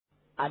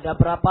Ada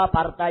berapa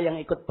partai yang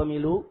ikut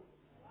pemilu?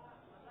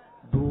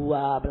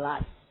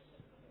 12.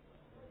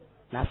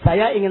 Nah,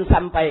 saya ingin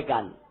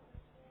sampaikan,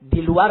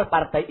 di luar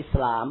partai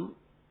Islam,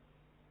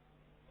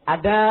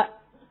 ada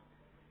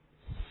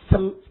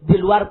di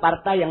luar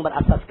partai yang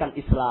berasaskan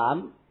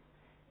Islam,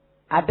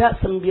 ada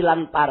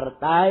 9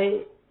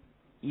 partai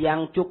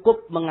yang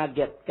cukup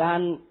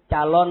mengagetkan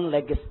calon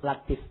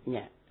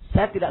legislatifnya.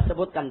 Saya tidak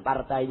sebutkan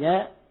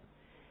partainya,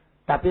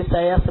 tapi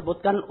saya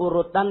sebutkan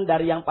urutan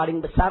dari yang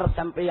paling besar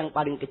sampai yang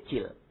paling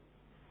kecil.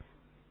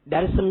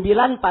 Dari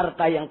 9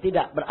 partai yang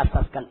tidak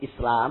berasaskan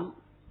Islam,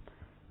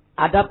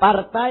 ada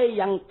partai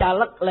yang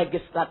caleg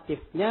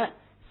legislatifnya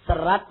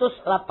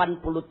 183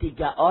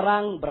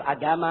 orang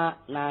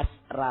beragama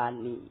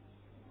Nasrani.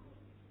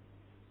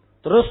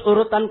 Terus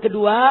urutan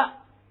kedua,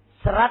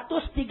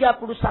 131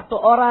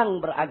 orang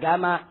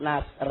beragama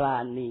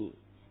Nasrani.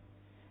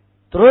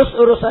 Terus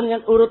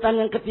urutan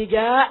yang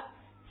ketiga,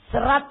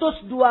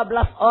 112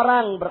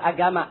 orang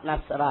beragama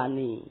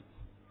Nasrani.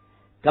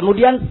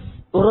 Kemudian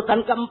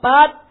urutan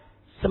keempat,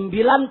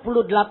 98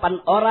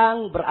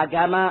 orang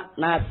beragama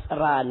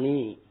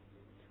Nasrani.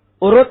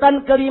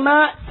 Urutan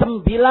kelima,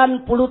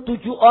 97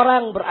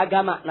 orang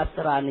beragama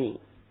Nasrani.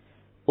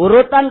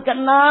 Urutan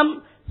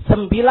keenam,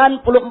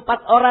 94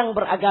 orang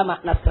beragama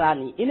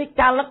Nasrani. Ini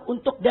caleg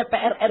untuk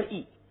DPR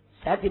RI.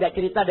 Saya tidak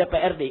cerita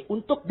DPRD.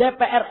 Untuk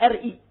DPR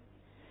RI.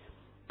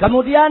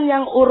 Kemudian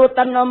yang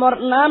urutan nomor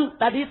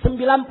 6, tadi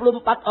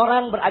 94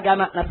 orang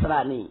beragama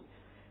Nasrani.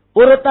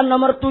 Urutan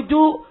nomor 7,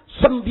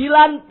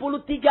 93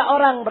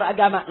 orang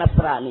beragama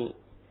Nasrani.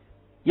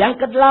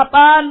 Yang ke-8,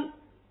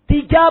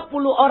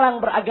 30 orang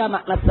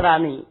beragama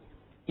Nasrani.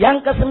 Yang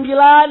ke-9,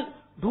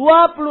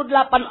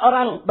 28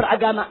 orang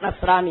beragama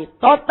Nasrani.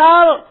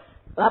 Total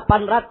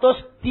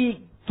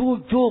 871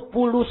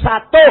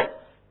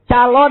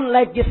 calon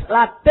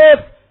legislatif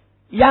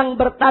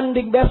yang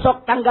bertanding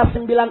besok tanggal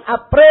 9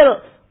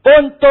 April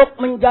untuk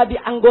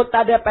menjadi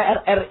anggota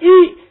DPR RI.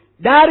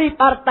 Dari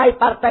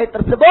partai-partai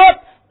tersebut,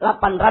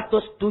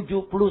 871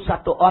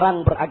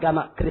 orang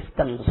beragama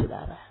Kristen,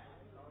 saudara.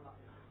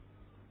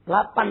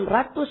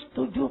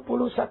 871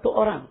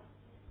 orang.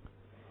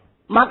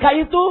 Maka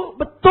itu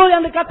betul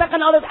yang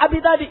dikatakan oleh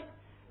Habib tadi.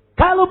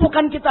 Kalau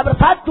bukan kita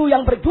bersatu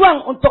yang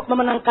berjuang untuk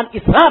memenangkan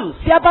Islam,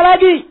 siapa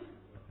lagi?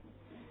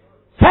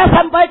 Saya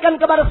sampaikan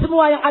kepada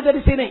semua yang ada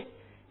di sini.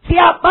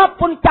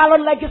 Siapapun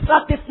calon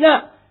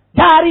legislatifnya,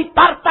 dari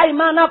partai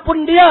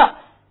manapun dia,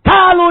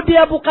 kalau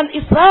dia bukan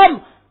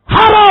Islam,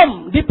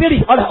 haram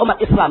dipilih oleh umat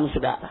Islam,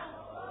 saudara.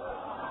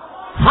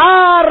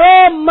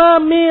 Haram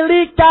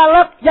memilih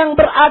caleg yang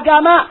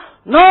beragama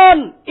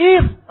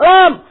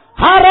non-Islam.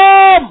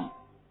 Haram.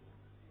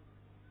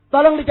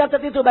 Tolong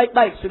dicatat itu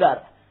baik-baik,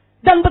 saudara.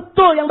 Dan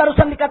betul yang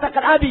barusan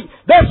dikatakan Abi.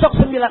 Besok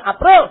 9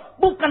 April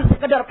bukan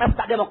sekedar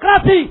pesta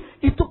demokrasi.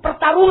 Itu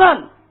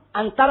pertarungan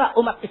antara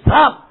umat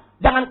Islam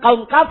dengan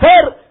kaum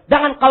kafir,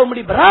 dengan kaum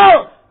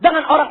liberal,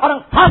 dengan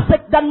orang-orang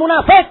fasik dan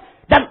munafik.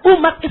 Dan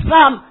umat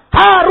Islam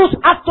harus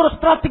atur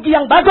strategi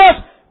yang bagus.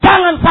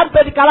 Jangan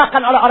sampai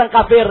dikalahkan oleh orang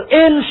kafir.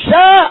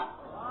 Insya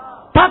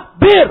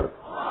takbir.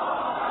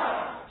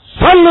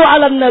 Sallu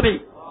ala nabi.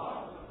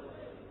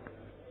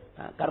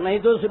 Nah, karena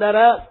itu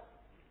saudara,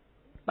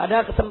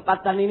 pada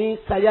kesempatan ini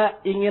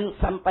saya ingin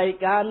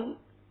sampaikan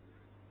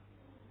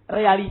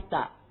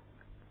realita.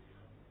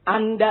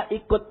 Anda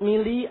ikut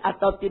milih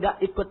atau tidak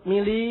ikut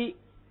milih,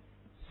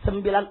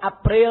 9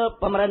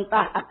 April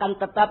pemerintah akan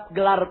tetap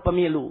gelar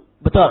pemilu.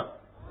 Betul?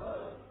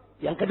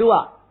 Yang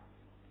kedua,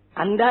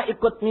 Anda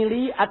ikut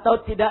milih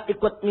atau tidak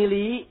ikut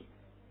milih,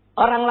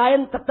 orang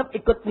lain tetap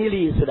ikut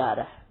milih,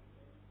 saudara.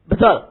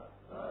 Betul?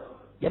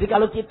 Jadi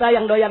kalau kita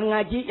yang doyan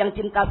ngaji, yang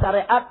cinta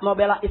syariat, mau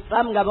bela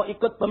Islam, nggak mau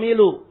ikut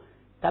pemilu.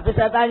 Tapi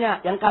saya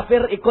tanya, yang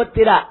kafir ikut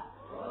tidak?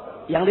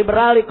 Yang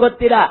liberal ikut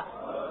tidak?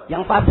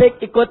 Yang fasik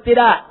ikut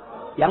tidak?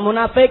 Yang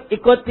munafik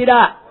ikut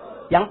tidak?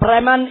 Yang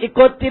preman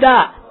ikut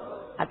tidak?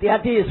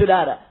 Hati-hati,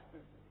 saudara.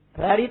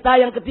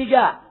 Realita yang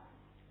ketiga,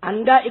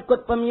 Anda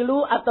ikut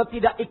pemilu atau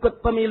tidak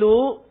ikut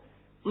pemilu,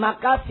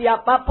 maka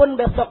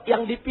siapapun besok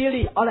yang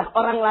dipilih oleh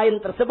orang lain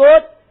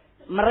tersebut,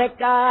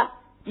 mereka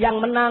yang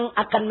menang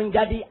akan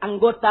menjadi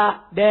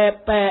anggota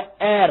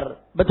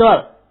DPR. Betul?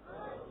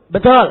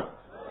 Betul?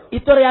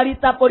 Itu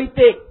realita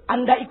politik.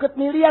 Anda ikut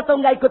milih atau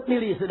nggak ikut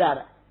milih,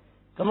 saudara?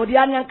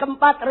 Kemudian yang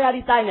keempat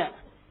realitanya.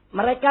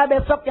 Mereka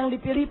besok yang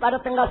dipilih pada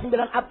tanggal 9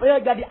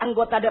 April jadi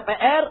anggota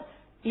DPR,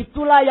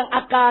 itulah yang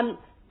akan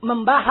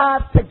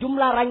membahas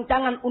sejumlah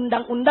rancangan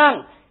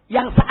undang-undang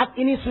yang saat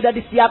ini sudah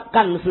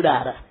disiapkan,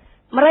 saudara.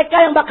 Mereka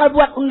yang bakal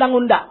buat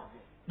undang-undang.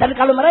 Dan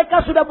kalau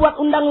mereka sudah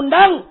buat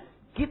undang-undang,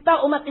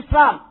 kita umat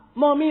Islam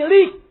mau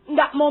milih,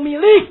 nggak mau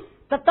milih,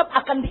 tetap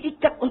akan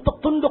diikat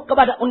untuk tunduk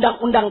kepada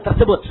undang-undang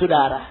tersebut,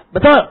 saudara.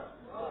 Betul?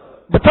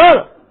 Betul?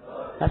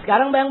 Nah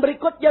sekarang yang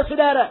berikutnya,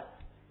 saudara.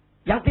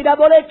 Yang tidak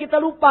boleh kita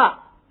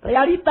lupa,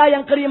 realita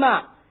yang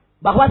kelima,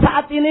 bahwa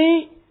saat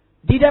ini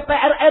di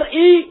DPR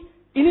RI,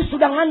 ini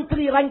sudah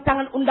ngantri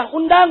rancangan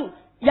undang-undang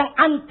yang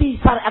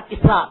anti syariat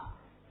Islam.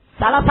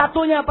 Salah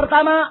satunya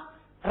pertama,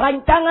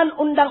 rancangan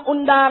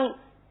undang-undang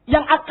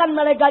yang akan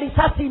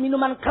melegalisasi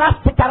minuman keras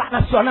secara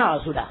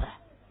nasional,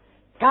 saudara.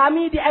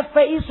 Kami di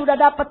FPI sudah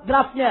dapat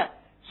draftnya.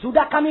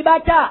 Sudah kami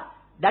baca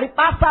dari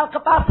pasal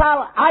ke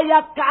pasal,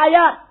 ayat ke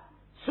ayat.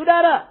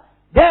 Saudara,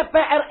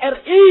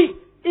 DPR RI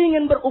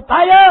ingin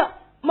berupaya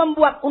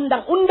membuat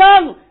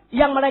undang-undang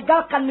yang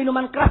melegalkan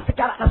minuman keras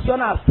secara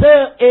nasional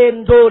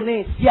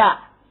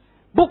se-Indonesia.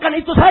 Bukan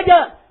itu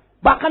saja,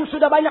 bahkan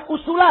sudah banyak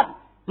usulan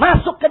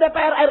masuk ke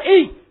DPR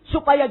RI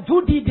supaya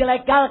judi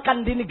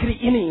dilegalkan di negeri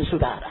ini,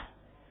 saudara.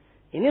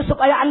 Ini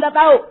supaya Anda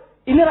tahu,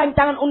 ini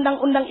rancangan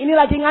undang-undang ini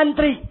lagi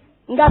ngantri.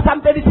 Enggak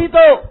sampai di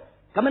situ.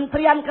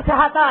 Kementerian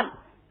Kesehatan,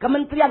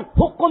 Kementerian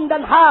Hukum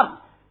dan HAM,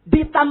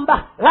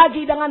 ditambah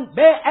lagi dengan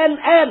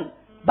BNN,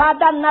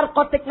 Badan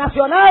Narkotik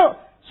Nasional,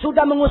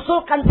 sudah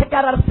mengusulkan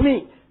secara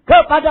resmi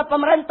kepada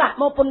pemerintah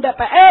maupun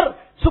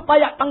DPR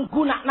supaya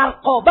pengguna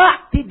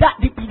narkoba tidak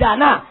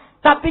dipidana,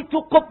 tapi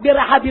cukup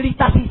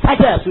direhabilitasi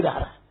saja,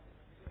 saudara.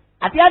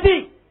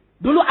 Hati-hati.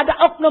 Dulu ada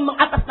oknum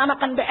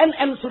mengatasnamakan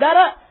BNN,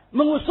 saudara,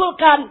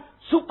 mengusulkan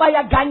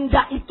supaya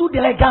ganja itu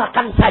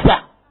dilegalkan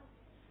saja.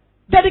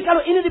 Jadi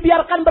kalau ini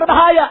dibiarkan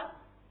berbahaya.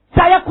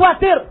 Saya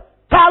khawatir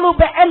kalau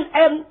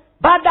BNN,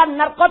 Badan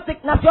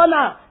Narkotik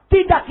Nasional,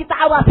 tidak kita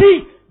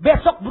awasi,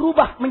 besok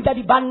berubah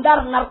menjadi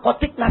Bandar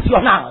Narkotik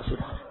Nasional,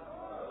 saudara.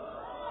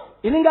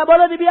 Ini nggak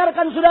boleh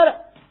dibiarkan,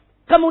 saudara.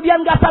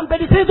 Kemudian nggak sampai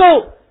di situ.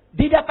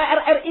 Di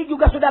DPR RI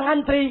juga sudah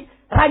ngantri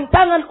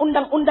rancangan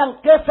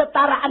undang-undang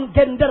kesetaraan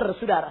gender,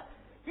 saudara.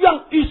 Yang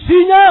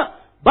isinya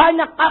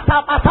banyak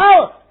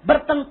pasal-pasal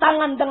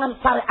bertentangan dengan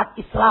syariat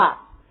Islam.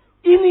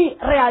 Ini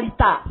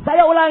realita.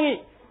 Saya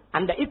ulangi.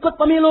 Anda ikut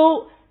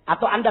pemilu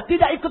atau Anda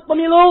tidak ikut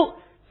pemilu,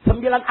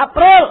 9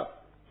 April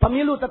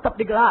pemilu tetap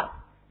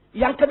digelar.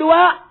 Yang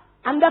kedua,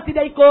 Anda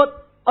tidak ikut,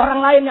 orang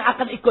lain yang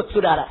akan ikut,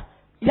 saudara.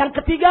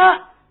 Yang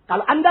ketiga,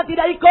 kalau Anda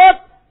tidak ikut,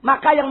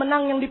 maka yang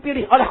menang yang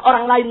dipilih oleh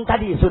orang lain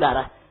tadi,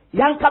 saudara.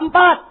 Yang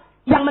keempat,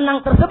 yang menang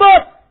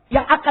tersebut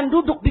yang akan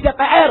duduk di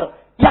DPR,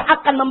 yang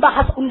akan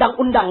membahas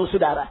undang-undang,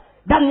 saudara.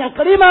 Dan yang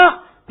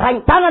kelima,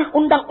 rancangan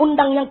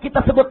undang-undang yang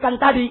kita sebutkan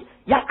tadi,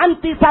 yang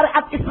anti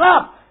syariat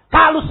Islam.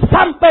 Kalau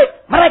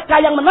sampai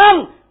mereka yang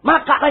menang,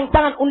 maka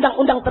rancangan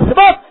undang-undang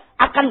tersebut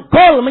akan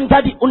gol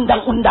menjadi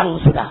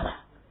undang-undang,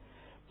 saudara.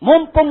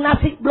 Mumpung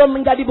nasi belum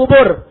menjadi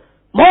bubur,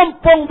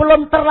 mumpung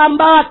belum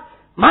terlambat,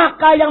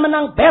 maka yang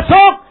menang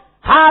besok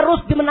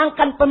harus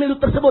dimenangkan pemilu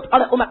tersebut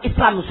oleh umat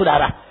Islam,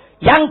 saudara.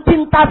 Yang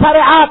cinta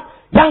syariat,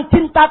 yang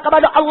cinta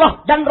kepada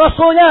Allah dan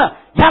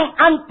Rasulnya, yang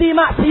anti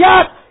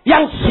maksiat,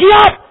 yang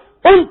siap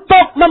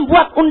untuk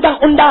membuat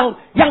undang-undang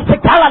yang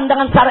sejalan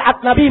dengan syariat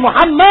Nabi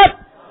Muhammad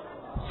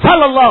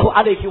Sallallahu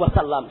Alaihi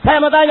Wasallam. Saya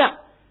mau tanya,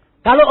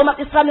 kalau umat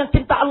Islam yang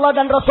cinta Allah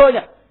dan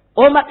Rasulnya,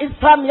 umat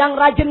Islam yang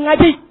rajin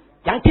ngaji,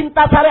 yang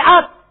cinta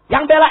syariat,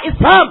 yang bela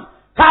Islam,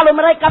 kalau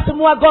mereka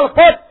semua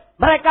golput,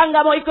 mereka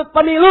nggak mau ikut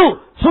pemilu,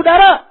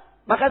 saudara,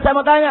 maka saya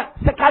mau tanya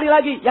sekali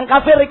lagi, yang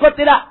kafir ikut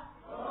tidak?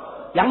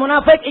 Yang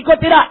munafik ikut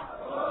tidak?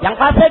 Yang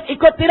fasik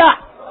ikut tidak?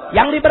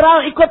 Yang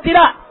liberal ikut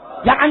tidak?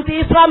 Yang anti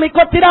Islam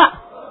ikut tidak?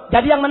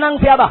 Jadi yang menang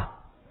siapa?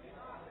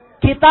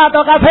 Kita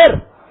atau kafir?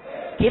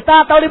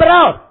 Kita atau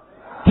liberal?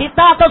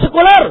 Kita atau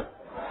sekuler?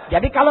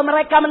 Jadi kalau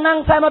mereka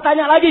menang, saya mau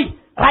tanya lagi,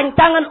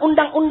 rancangan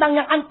undang-undang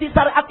yang anti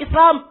syariat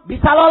Islam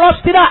bisa lolos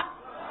tidak?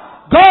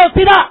 Gol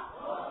tidak?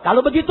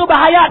 Kalau begitu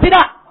bahaya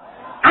tidak?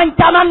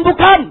 Ancaman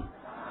bukan?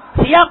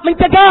 Siap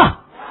mencegah?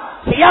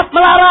 Siap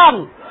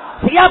melarang?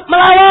 Siap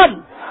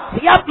melawan?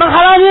 Siap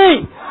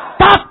menghalangi?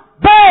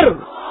 Takbir!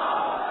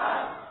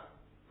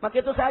 Maka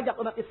itu saya ajak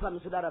umat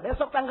Islam, saudara.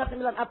 Besok tanggal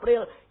 9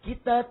 April,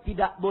 kita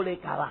tidak boleh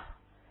kalah.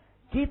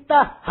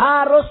 Kita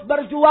harus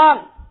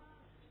berjuang.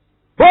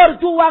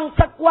 Berjuang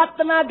sekuat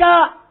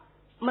tenaga.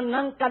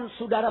 Menangkan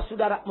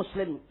saudara-saudara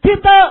muslim.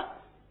 Kita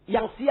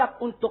yang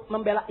siap untuk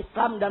membela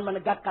Islam dan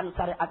menegakkan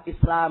syariat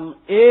Islam.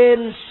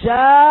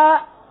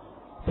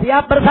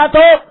 Siap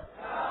bersatu.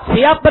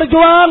 Siap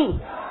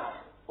berjuang.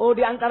 Oh,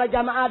 di antara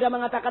jamaah ada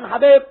mengatakan,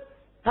 Habib,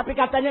 tapi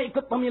katanya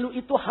ikut pemilu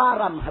itu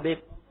haram,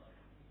 Habib.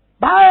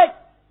 Baik.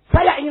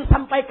 Saya ingin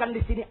sampaikan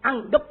di sini,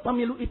 anggap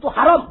pemilu itu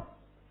haram.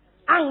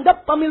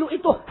 Anggap pemilu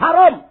itu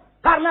haram.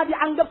 Karena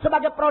dianggap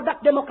sebagai produk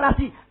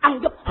demokrasi.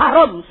 Anggap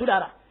haram,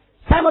 saudara.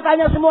 Saya mau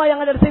tanya semua yang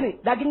ada di sini.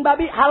 Daging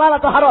babi halal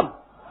atau haram?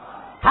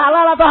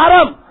 Halal atau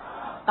haram?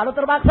 Kalau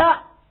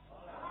terpaksa,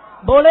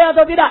 boleh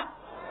atau tidak?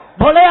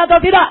 Boleh atau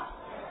tidak?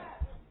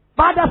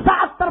 Pada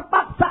saat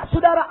terpaksa,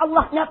 saudara,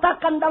 Allah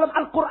nyatakan dalam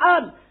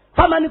Al-Quran,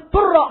 فَمَنِ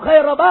اضْطُرَّ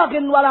غَيْرَ بَاغٍ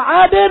وَلَا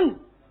عَادٍ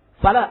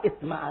فَلَا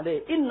إِثْمَ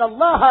عَلَيْهِ إِنَّ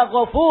اللَّهَ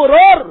غَفُورٌ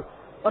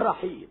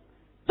رَحِيمٌ.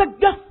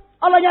 Tegas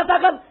Allah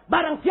nyatakan,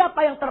 barang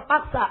siapa yang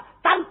terpaksa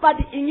tanpa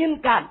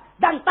diinginkan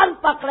dan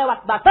tanpa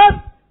kelewat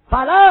batas,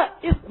 fala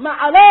isma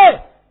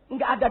alaih,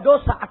 enggak ada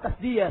dosa atas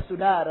dia,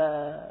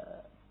 saudara.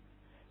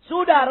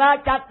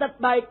 Saudara, catat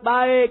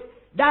baik-baik,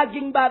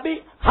 daging babi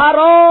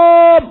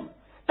haram.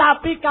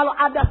 Tapi kalau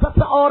ada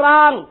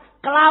seseorang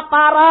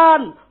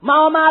kelaparan,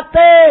 mau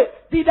mati,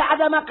 tidak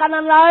ada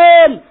makanan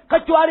lain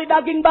kecuali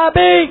daging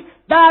babi,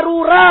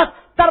 darurat,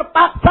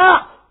 terpaksa,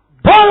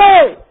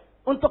 boleh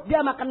untuk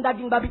dia makan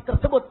daging babi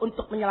tersebut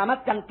untuk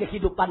menyelamatkan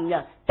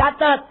kehidupannya.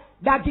 Catat,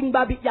 daging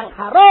babi yang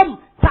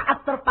haram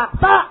saat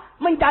terpaksa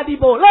menjadi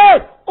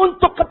boleh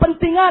untuk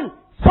kepentingan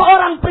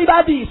seorang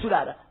pribadi,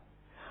 saudara.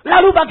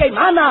 Lalu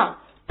bagaimana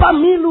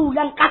pemilu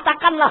yang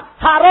katakanlah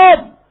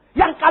haram,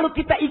 yang kalau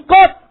kita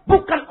ikut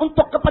bukan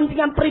untuk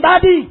kepentingan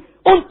pribadi,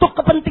 untuk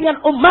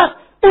kepentingan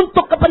umat,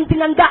 untuk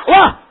kepentingan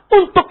dakwah,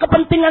 untuk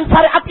kepentingan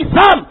syariat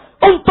Islam,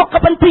 untuk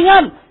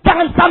kepentingan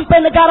jangan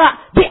sampai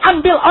negara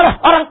diambil oleh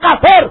orang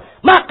kafir,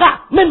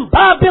 maka min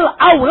babil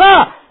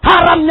aula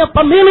haramnya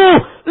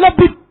pemilu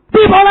lebih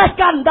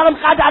dibolehkan dalam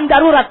keadaan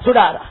darurat,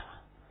 saudara.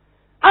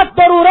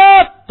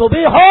 Ad-darurat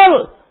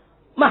tubihul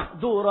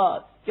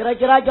mahdurat.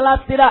 Kira-kira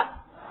jelas tidak?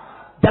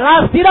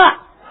 Jelas tidak?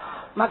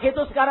 Maka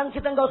itu sekarang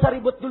kita nggak usah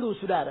ribut dulu,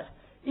 saudara.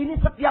 Ini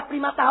setiap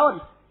 5 tahun,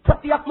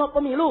 setiap mau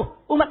pemilu,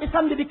 umat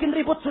Islam dibikin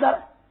ribut,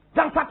 saudara.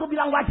 Yang satu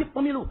bilang wajib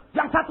pemilu,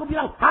 yang satu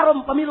bilang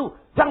haram pemilu,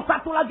 yang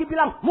satu lagi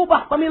bilang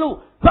mubah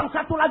pemilu, yang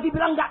satu lagi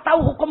bilang nggak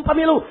tahu hukum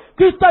pemilu.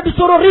 Kita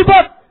disuruh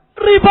ribut.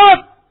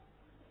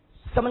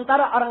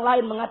 Sementara orang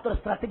lain mengatur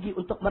strategi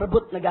untuk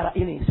merebut negara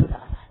ini,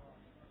 saudara.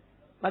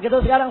 Maka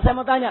itu sekarang saya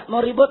mau tanya,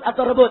 mau ribut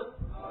atau rebut?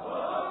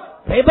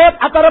 Ribut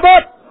atau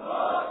rebut?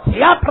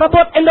 Siap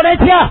rebut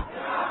Indonesia?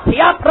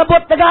 Siap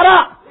rebut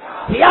negara?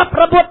 Siap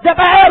rebut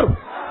DPR?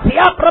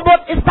 Siap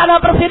rebut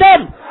istana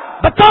presiden?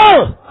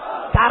 Betul!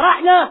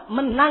 Caranya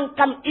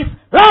menangkan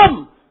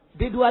Islam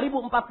di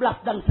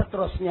 2014 dan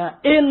seterusnya.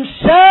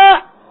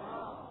 Insya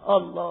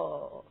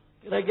Allah.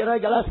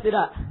 Kira-kira jelas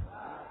tidak?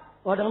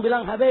 Orang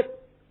bilang, Habib,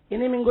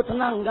 ini minggu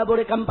tenang, nggak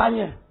boleh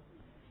kampanye.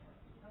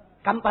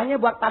 Kampanye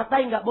buat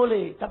partai nggak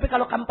boleh. Tapi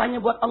kalau kampanye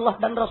buat Allah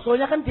dan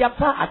Rasulnya kan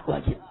tiap saat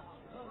wajib.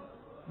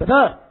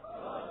 Betul?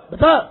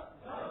 Betul?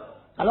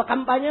 Kalau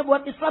kampanye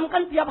buat Islam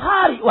kan tiap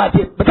hari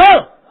wajib.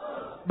 Betul?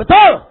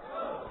 Betul?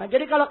 Nah,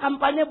 jadi kalau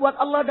kampanye buat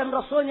Allah dan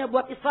Rasulnya,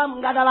 buat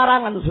Islam, nggak ada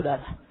larangan,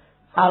 saudara.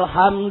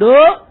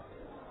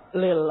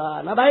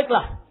 Alhamdulillah. Nah,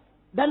 baiklah.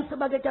 Dan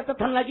sebagai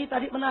catatan lagi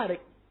tadi menarik.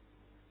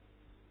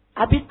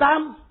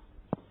 Abitam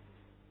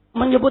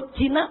menyebut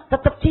Cina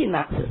tetap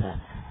Cina,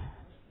 saudara.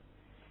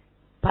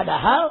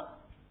 Padahal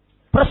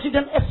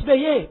Presiden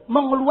SBY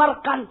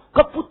mengeluarkan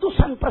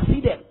keputusan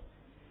presiden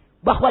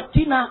bahwa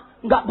Cina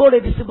nggak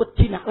boleh disebut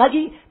Cina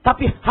lagi,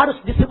 tapi harus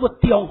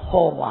disebut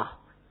Tionghoa.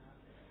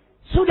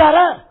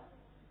 Saudara,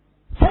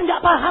 saya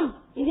nggak paham,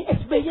 ini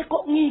SBY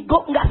kok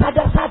ngigok nggak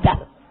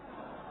sadar-sadar.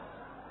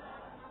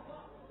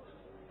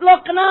 Loh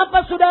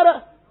kenapa,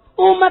 saudara?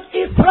 Umat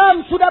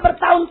Islam sudah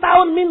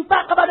bertahun-tahun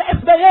minta kepada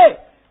SBY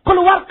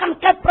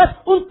keluarkan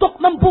kepres untuk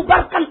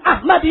membubarkan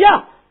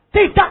Ahmadiyah.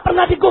 Tidak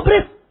pernah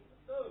digubris,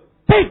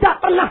 tidak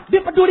pernah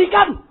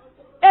dipedulikan.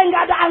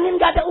 Nggak ada angin,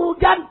 nggak ada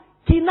hujan,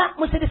 Cina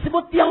mesti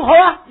disebut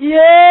Tionghoa.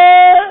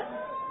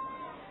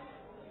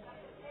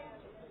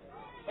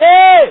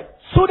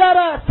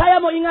 Saudara,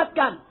 saya mau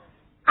ingatkan.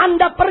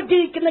 Anda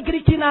pergi ke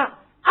negeri Cina.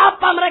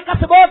 Apa mereka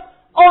sebut?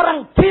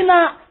 Orang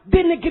Cina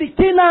di negeri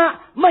Cina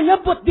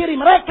menyebut diri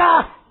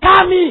mereka,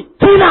 kami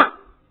Cina.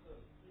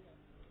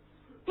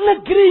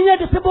 Negerinya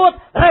disebut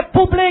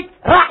Republik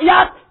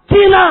Rakyat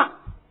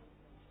Cina.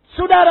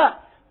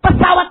 Saudara,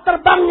 pesawat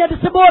terbangnya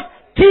disebut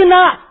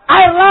China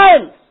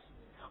Airlines.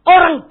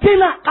 Orang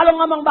Cina kalau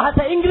ngomong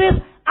bahasa Inggris,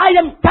 I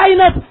am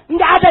Chinese.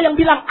 Nggak ada yang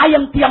bilang I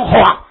am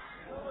Tionghoa.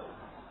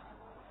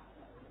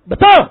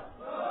 Betul?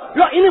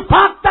 Loh ini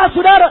fakta,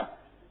 saudara.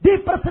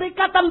 Di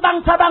Perserikatan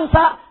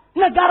Bangsa-Bangsa,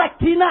 negara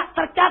Cina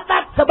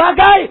tercatat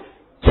sebagai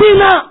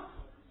Cina.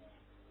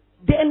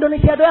 Di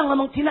Indonesia doang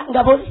ngomong Cina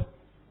nggak boleh.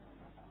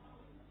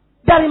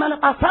 Dari mana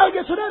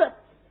pasalnya, saudara?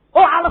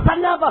 Oh,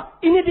 alasannya apa?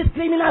 Ini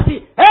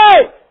diskriminasi.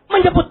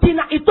 Menyebut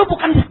Cina itu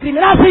bukan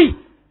diskriminasi.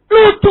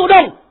 Lucu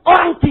dong.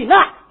 Orang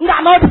Cina nggak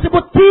mau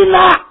disebut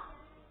Cina.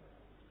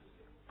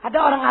 Ada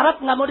orang Arab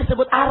nggak mau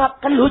disebut Arab,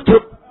 kan lucu.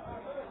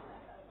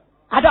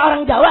 Ada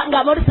orang Jawa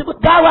nggak mau disebut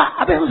Jawa,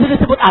 apa yang mesti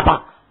disebut apa?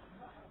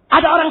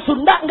 Ada orang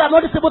Sunda nggak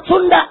mau disebut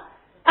Sunda.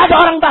 Ada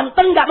orang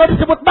Banten nggak mau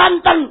disebut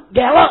Banten.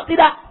 Gelo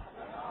tidak?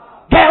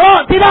 Gelo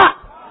tidak?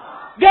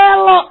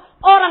 Gelo.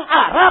 Orang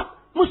Arab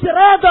mesti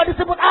rela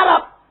disebut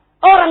Arab.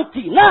 Orang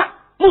Cina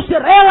mesti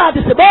rela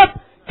disebut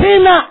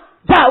Cina.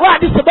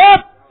 Jawa disebut,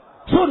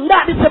 Sunda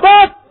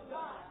disebut.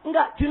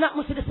 Enggak, Cina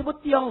mesti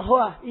disebut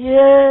Tionghoa.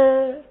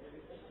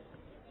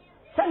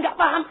 Saya nggak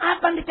paham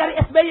apa yang dicari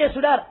SBY,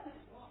 saudara.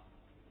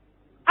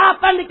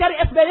 Apa yang dicari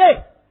SBY?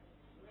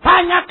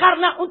 Hanya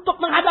karena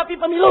untuk menghadapi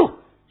pemilu.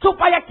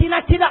 Supaya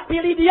Cina-Cina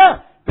pilih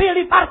dia.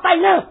 Pilih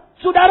partainya.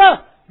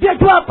 Saudara, dia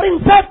jual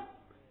prinsip.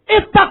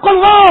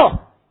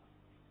 Ittaqullah.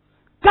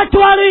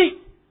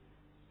 Kecuali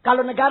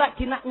kalau negara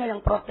Cina-nya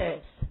yang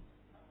protes.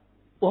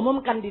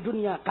 Umumkan di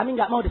dunia, kami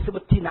nggak mau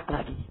disebut Cina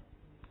lagi.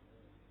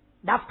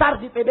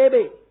 Daftar di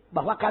PBB.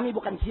 Bahwa kami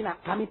bukan Cina,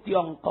 kami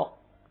Tiongkok.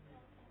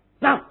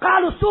 Nah,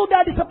 kalau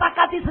sudah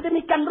disepakati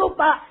sedemikian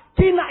rupa,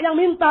 Cina yang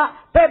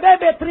minta,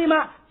 PBB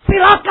terima,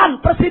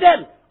 silakan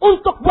presiden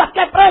untuk buat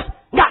kepres,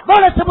 nggak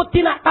boleh sebut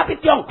Cina, tapi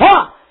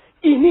Tionghoa.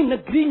 Ini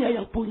negerinya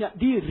yang punya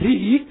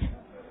diri.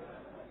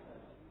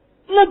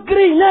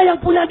 Negerinya yang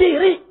punya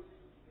diri.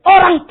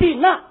 Orang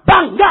Cina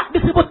bangga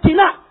disebut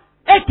Cina.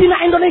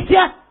 Cina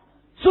Indonesia.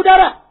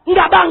 Saudara,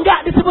 enggak bangga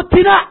disebut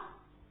Cina.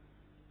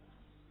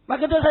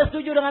 Maka itu saya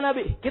setuju dengan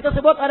Nabi. Kita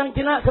sebut orang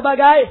Cina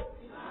sebagai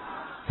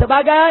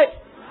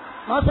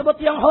mau sebut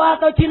Tionghoa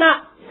atau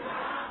Cina?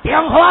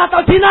 Tionghoa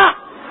atau Cina?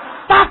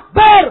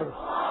 Takbir.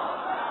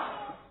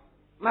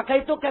 Maka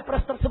itu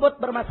kepres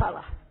tersebut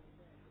bermasalah.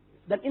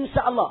 Dan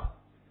insya Allah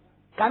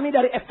kami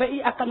dari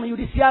FPI akan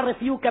menyudisial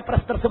review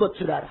kepres tersebut,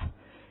 saudara.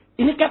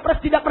 Ini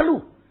kepres tidak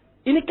perlu.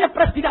 Ini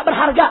kepres tidak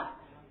berharga.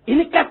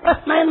 Ini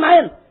kepres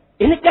main-main.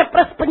 Ini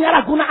kepres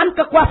penyalahgunaan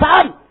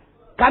kekuasaan.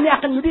 Kami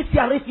akan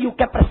judicial review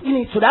kepres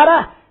ini,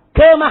 saudara,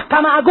 ke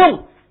Mahkamah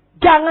Agung.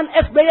 Jangan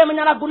SBY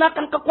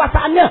menyalahgunakan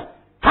kekuasaannya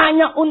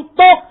hanya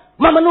untuk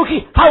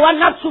memenuhi hawa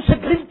nafsu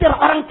segelintir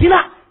orang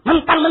Cina.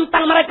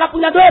 Mentang-mentang mereka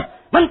punya duit.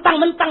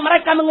 Mentang-mentang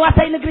mereka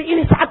menguasai negeri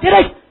ini saat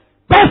ini.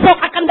 Besok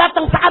akan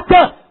datang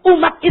saatnya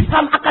umat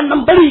Islam akan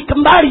membeli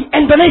kembali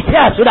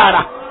Indonesia,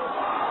 saudara.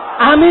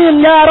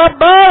 Amin ya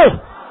Rabbal.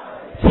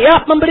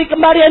 Siap membeli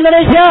kembali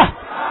Indonesia.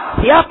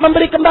 Siap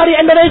membeli kembali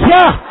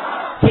Indonesia.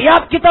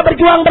 Siap kita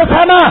berjuang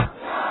bersama.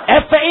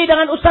 FPI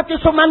dengan Ustad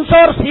Yusuf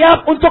Mansur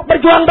siap untuk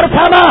berjuang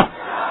bersama.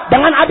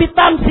 Dengan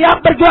Abitam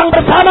siap berjuang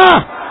bersama.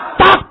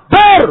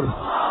 Takbir.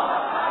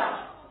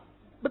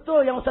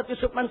 Betul yang Ustad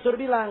Yusuf Mansur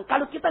bilang.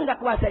 Kalau kita nggak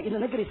kuasai ini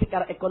negeri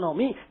secara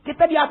ekonomi,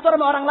 kita diatur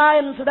sama orang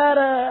lain,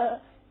 saudara.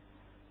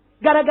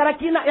 Gara-gara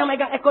Cina yang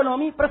megang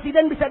ekonomi,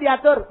 presiden bisa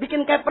diatur.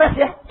 Bikin kepres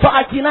ya.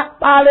 Soal Cina,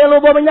 pale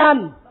lo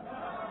bomenyan.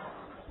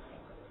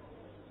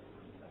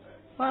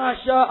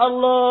 Masya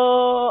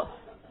Allah.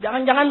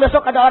 Jangan-jangan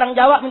besok ada orang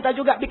Jawa minta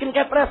juga bikin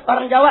kepres.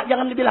 Orang Jawa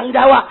jangan dibilang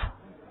Jawa.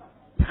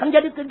 Kan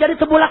jadi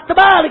sebulak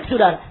terbalik,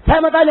 saudara.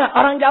 Saya mau tanya,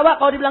 orang Jawa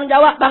kalau dibilang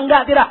Jawa,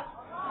 bangga tidak?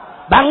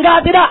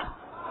 Bangga tidak?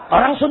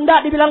 Orang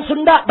Sunda dibilang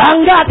Sunda,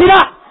 bangga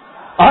tidak?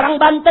 Orang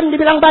Banten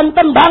dibilang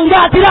Banten,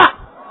 bangga tidak?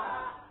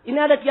 Ini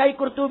ada Kiai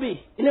Kurtubi.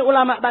 Ini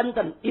ulama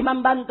Banten,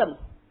 Imam Banten.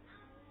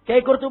 Kiai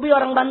Kurtubi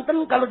orang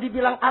Banten, kalau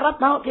dibilang Arab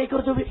mau Kiai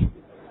Kurtubi?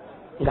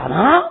 Enggak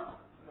mau.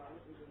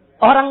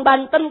 Orang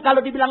Banten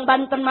kalau dibilang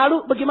Banten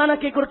malu, bagaimana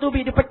Kiai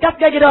Kurtubi? Dipecat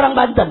gak jadi orang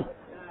Banten?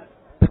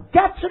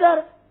 Pecat,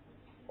 saudara.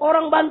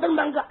 Orang Banten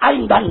bangga,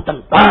 aing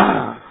Banten.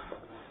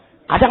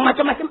 Ada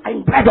macam-macam,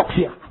 aing bledok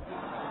sih.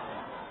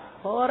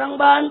 Orang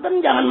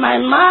Banten jangan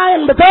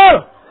main-main,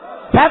 betul.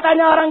 Saya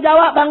tanya orang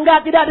Jawa,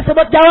 bangga tidak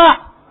disebut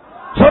Jawa.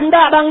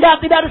 Sunda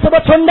bangga tidak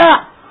disebut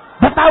Sunda.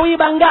 Betawi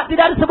bangga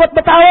tidak disebut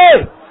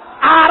Betawi.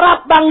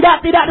 Arab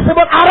bangga tidak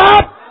disebut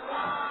Arab.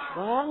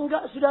 Bangga,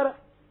 saudara.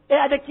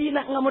 Ada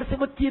Cina, nggak mau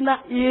disebut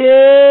Cina.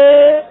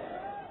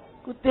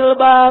 Kutil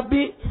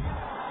babi.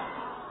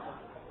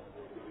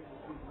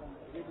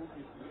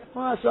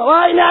 Masya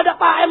Allah, ini ada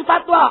Pak M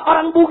Fatwa,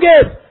 orang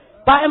Bugis.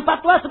 Pak M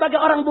Fatwa sebagai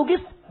orang Bugis,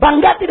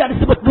 bangga tidak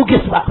disebut Bugis,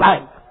 Pak.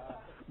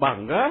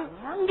 Bangga?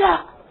 Bangga.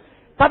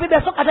 Tapi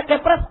besok ada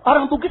kepres,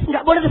 orang Bugis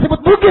nggak boleh disebut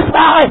Bugis,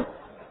 Pak.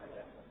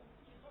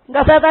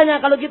 Nggak, saya tanya,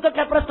 kalau gitu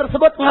kepres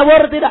tersebut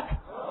ngawur tidak?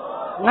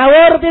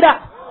 Ngawur tidak?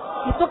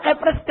 Itu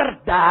kepres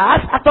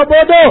cerdas atau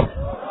bodoh?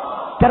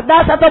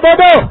 Cerdas atau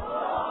bodoh?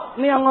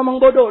 Ini yang ngomong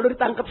bodoh, lu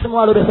ditangkap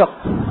semua lu besok.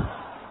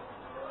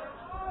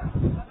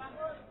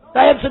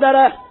 Baik,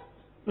 saudara.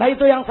 Nah,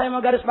 itu yang saya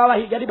mau garis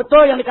bawahi. Jadi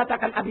betul yang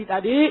dikatakan Abi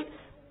tadi.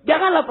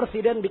 Janganlah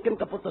presiden bikin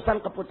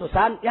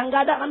keputusan-keputusan yang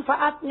nggak ada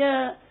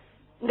manfaatnya.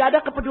 Nggak ada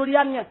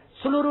kepeduliannya.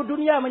 Seluruh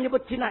dunia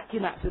menyebut Cina,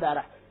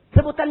 saudara.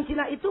 Sebutan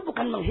Cina itu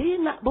bukan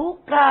menghina,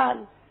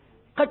 bukan.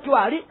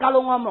 Kecuali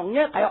kalau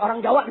ngomongnya kayak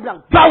orang Jawa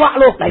dibilang Jawa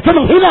loh, nah itu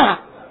menghina.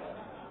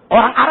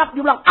 Orang Arab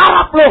dibilang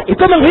Arab loh,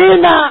 itu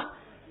menghina.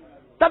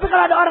 Tapi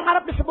kalau ada orang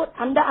Arab disebut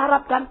Anda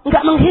Arab kan,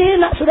 nggak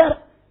menghina,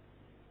 saudara.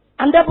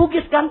 Anda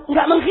Bugis kan,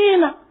 nggak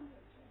menghina.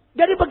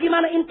 Jadi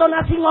bagaimana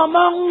intonasi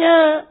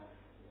ngomongnya?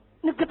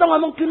 Ini kita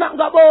ngomong Cina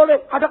nggak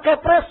boleh, ada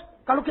kepres.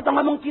 Kalau kita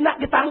ngomong Cina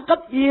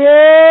ditangkap,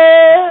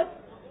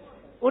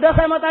 Udah,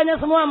 saya mau tanya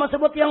semua, mau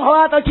sebut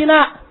Tionghoa atau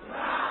Cina?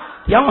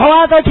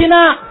 Tionghoa atau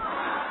Cina?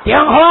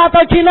 Tionghoa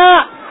atau Cina?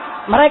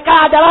 Mereka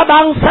adalah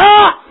bangsa.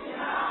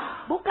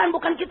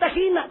 Bukan kita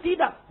Cina,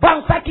 tidak.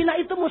 Bangsa Cina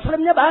itu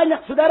muslimnya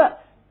banyak, saudara.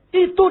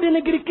 Itu di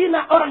negeri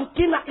Cina, orang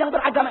Cina yang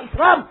beragama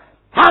Islam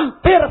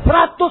hampir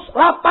 180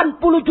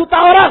 juta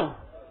orang.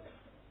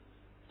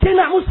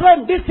 Cina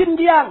muslim di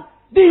Xinjiang,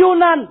 di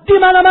Yunan, di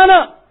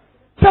mana-mana.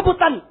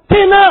 Sebutan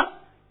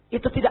Cina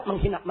itu tidak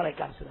menghina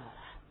mereka, saudara.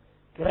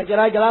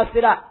 Kira-kira jelas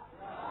tidak?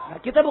 Nah,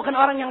 kita bukan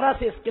orang yang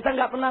rasis. Kita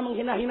nggak pernah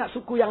menghina-hina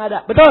suku yang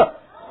ada. Betul?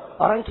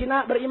 Orang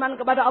Cina beriman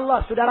kepada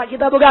Allah. Saudara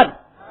kita bukan?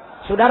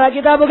 Saudara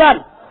kita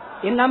bukan?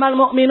 Innamal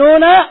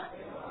mu'minuna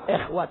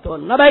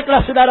ikhwatun. Nah,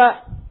 baiklah,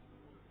 saudara.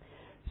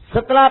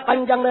 Setelah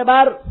panjang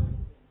lebar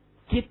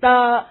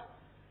kita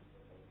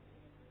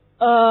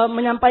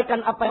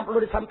menyampaikan apa yang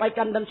perlu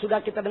disampaikan dan sudah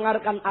kita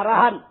dengarkan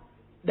arahan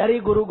dari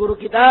guru-guru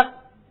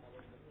kita,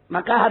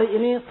 maka hari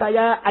ini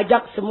saya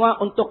ajak semua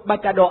untuk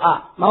baca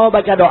doa. Mau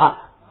baca doa?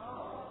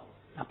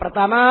 Nah,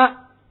 pertama,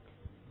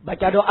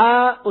 baca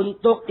doa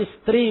untuk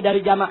istri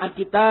dari jamaah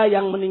kita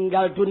yang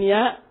meninggal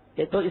dunia,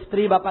 yaitu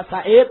istri Bapak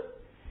Said.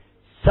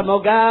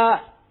 Semoga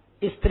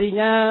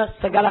istrinya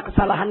segala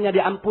kesalahannya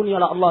diampuni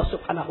oleh Allah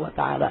Subhanahu wa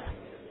taala.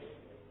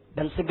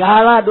 Dan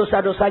segala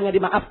dosa-dosanya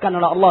dimaafkan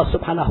oleh Allah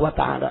Subhanahu wa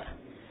taala.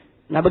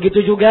 Nah,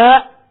 begitu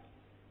juga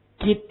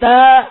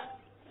kita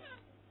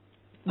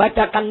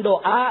bacakan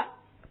doa.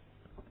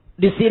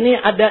 Di sini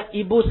ada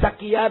Ibu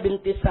Sakia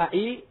binti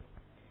Sa'i,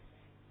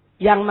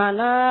 yang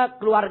mana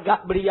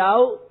keluarga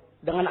beliau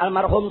dengan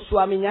almarhum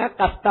suaminya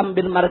Kastam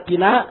bin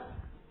Markina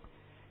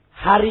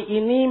hari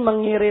ini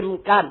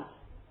mengirimkan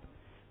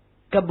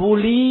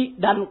kebuli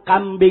dan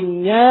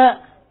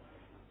kambingnya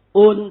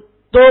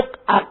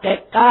untuk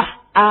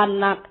akikah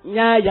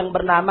anaknya yang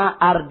bernama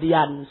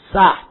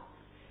Ardiansah.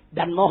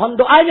 Dan mohon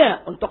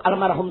doanya untuk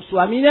almarhum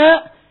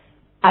suaminya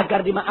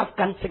agar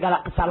dimaafkan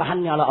segala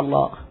kesalahannya oleh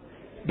Allah.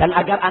 Dan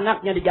agar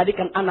anaknya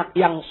dijadikan anak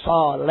yang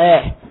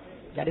soleh.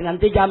 Jadi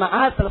nanti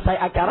jamaah selesai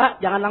acara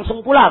jangan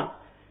langsung pulang.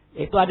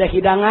 Itu ada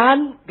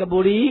hidangan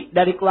kebuli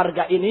dari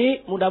keluarga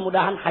ini.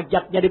 Mudah-mudahan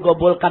hajatnya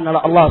digobulkan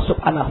oleh Allah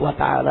Subhanahu wa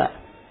ta'ala.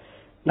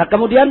 Nah,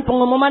 kemudian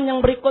pengumuman yang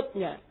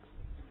berikutnya.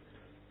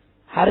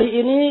 Hari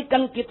ini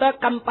kan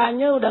kita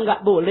kampanye udah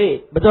nggak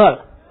boleh,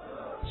 betul?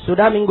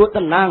 Sudah minggu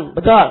tenang,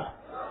 betul?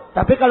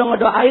 Tapi kalau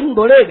ngedoain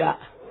boleh gak?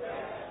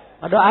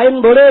 Ngedoain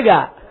boleh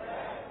gak?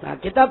 Nah,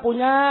 kita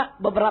punya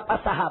beberapa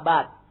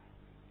sahabat.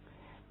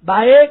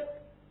 Baik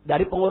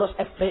dari pengurus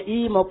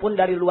FPI maupun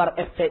dari luar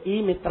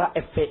FPI, mitra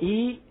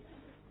FPI,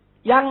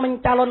 yang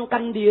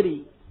mencalonkan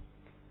diri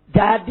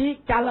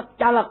jadi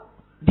caleg-caleg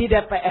di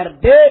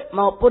DPRD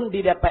maupun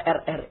di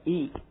DPR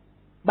RI.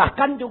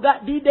 Bahkan juga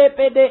di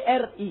DPD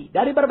RI.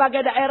 Dari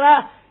berbagai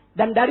daerah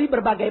dan dari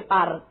berbagai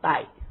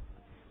partai.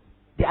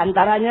 Di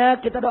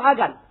antaranya kita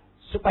doakan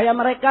supaya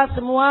mereka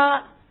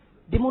semua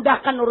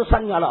dimudahkan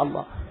urusannya oleh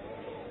Allah.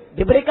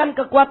 Diberikan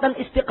kekuatan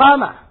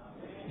istiqamah.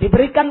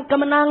 Diberikan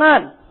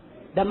kemenangan.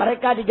 Dan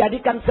mereka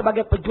dijadikan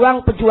sebagai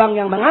pejuang-pejuang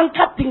yang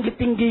mengangkat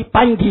tinggi-tinggi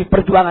panji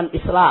perjuangan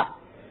Islam.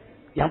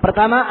 Yang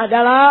pertama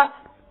adalah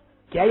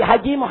Kiai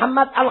Haji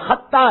Muhammad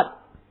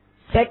Al-Khattab,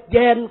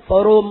 Sekjen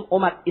Forum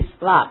Umat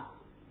Islam.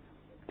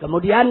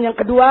 Kemudian yang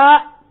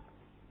kedua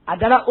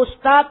adalah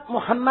Ustadz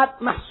Muhammad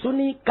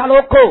Mahsuni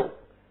Kaloko,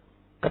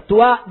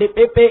 Ketua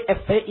DPP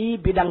FPI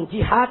Bidang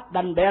Jihad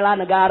dan Bela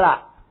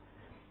Negara.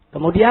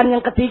 Kemudian yang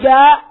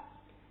ketiga,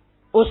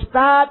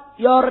 Ustadz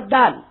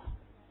Yordan,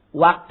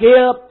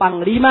 Wakil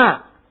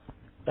Panglima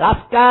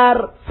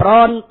Laskar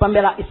Front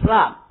Pembela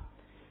Islam.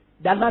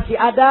 Dan masih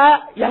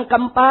ada yang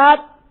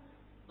keempat,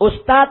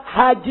 Ustadz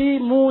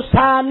Haji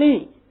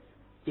Musani,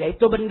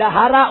 yaitu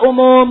Bendahara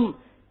Umum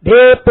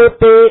DPP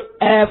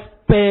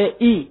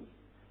FPI.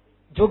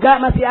 Juga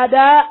masih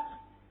ada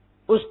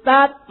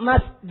Ustadz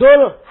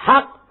Masdul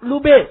Haq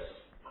Lubis.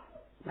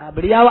 Nah,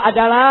 beliau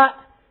adalah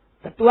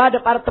Ketua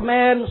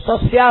Departemen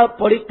Sosial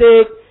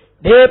Politik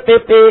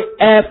DPP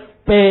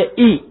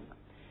FPI.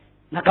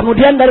 Nah,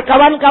 kemudian dari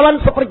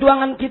kawan-kawan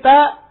seperjuangan kita,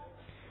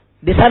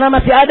 di sana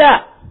masih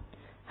ada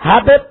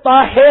Habib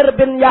Tahir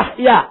bin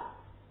Yahya.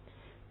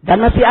 Dan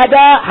masih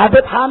ada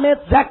Habib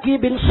Hamid Zaki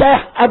bin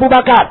Syekh Abu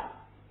Bakar.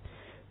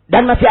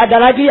 Dan masih ada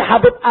lagi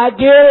Habib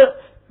Agil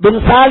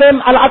bin Salim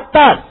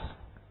Al-Attas.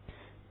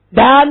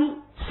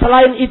 Dan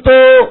selain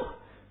itu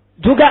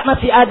juga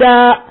masih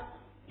ada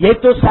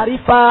yaitu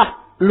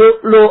Sarifah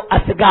Lu'lu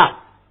Asgar.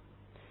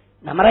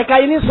 Nah, mereka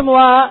ini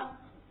semua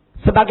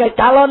sebagai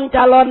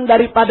calon-calon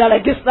daripada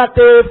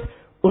legislatif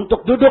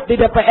untuk duduk di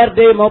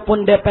DPRD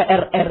maupun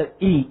DPR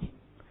RI.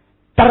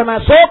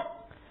 Termasuk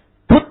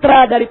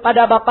putra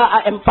daripada Bapak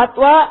AM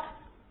Fatwa,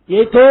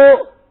 yaitu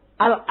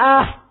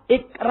Al-Ah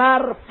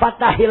Ikrar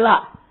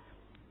Fatahillah.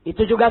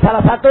 Itu juga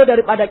salah satu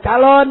daripada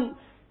calon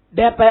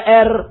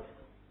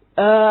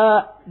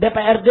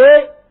DPRD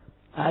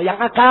yang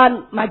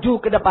akan maju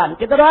ke depan.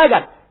 Kita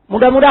doakan.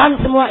 Mudah-mudahan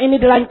semua ini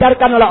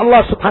dilancarkan oleh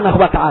Allah Subhanahu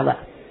wa ta'ala.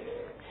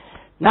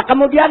 Nah,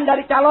 kemudian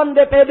dari calon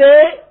DPD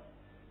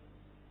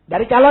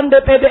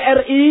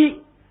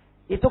RI,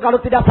 itu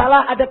kalau tidak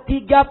salah ada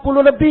 30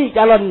 lebih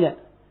calonnya.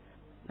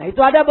 Nah,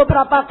 itu ada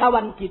beberapa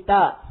kawan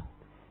kita.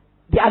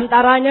 Di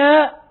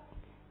antaranya,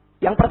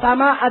 yang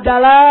pertama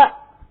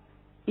adalah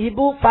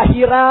Ibu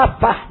Fahira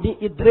Fahdi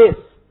Idris,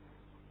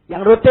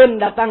 yang rutin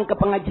datang ke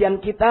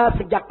pengajian kita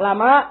sejak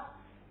lama,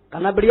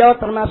 karena beliau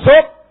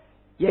termasuk,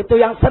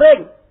 yaitu yang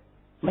sering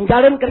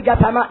menjalin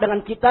kerjasama dengan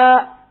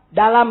kita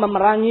dalam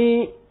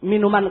memerangi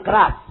minuman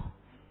keras.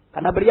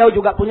 Karena beliau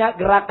juga punya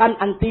gerakan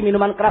anti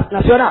minuman keras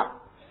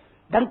nasional.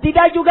 Dan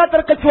tidak juga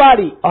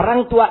terkecuali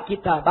orang tua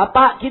kita,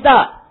 bapak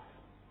kita,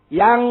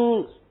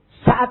 yang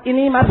saat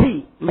ini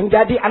masih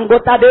menjadi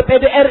anggota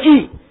DPD RI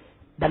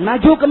dan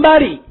maju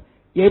kembali,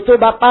 yaitu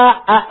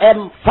Bapak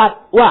AM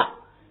Fatwa.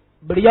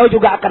 Beliau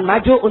juga akan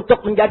maju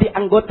untuk menjadi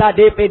anggota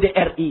DPD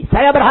RI.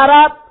 Saya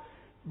berharap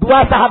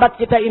dua sahabat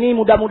kita ini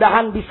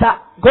mudah-mudahan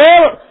bisa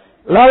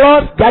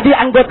lolos jadi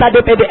anggota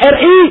DPD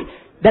RI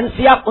dan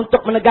siap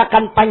untuk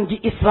menegakkan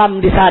panji Islam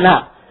di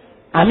sana.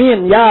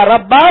 Amin ya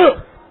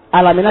rabbal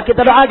alamin.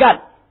 Kita doakan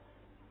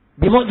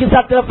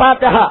bimu'jizatil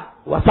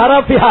Fatihah wa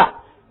sarafiha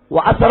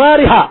wa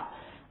asrariha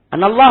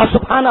an Allah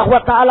Subhanahu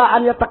wa ta'ala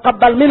an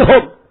yataqabbal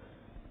minhum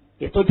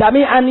itu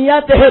jami'an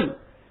niyatihim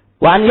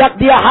wa an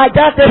yaqdiya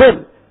hajatihim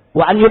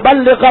wa an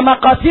yuballigha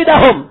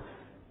maqasidahum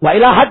wa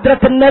ila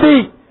hadratin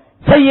nabi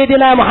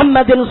sayyidina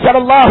Muhammadin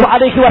sallallahu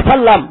alaihi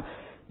wasallam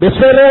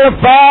bisirril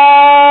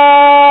Fatihah.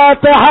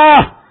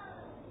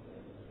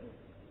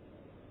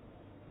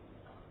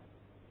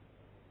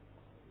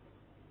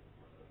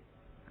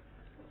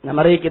 Nah,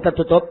 mari kita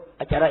tutup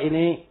acara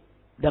ini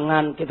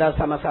dengan kita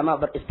sama-sama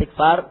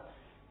beristighfar,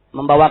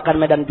 membawakan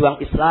medan juang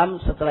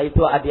Islam. Setelah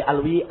itu adi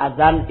alwi,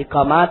 azan,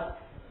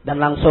 iqamat, dan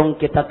langsung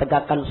kita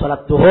tegakkan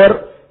sholat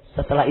duhur.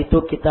 Setelah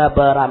itu kita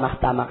beramah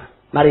tamah.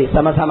 Mari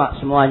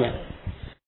sama-sama semuanya.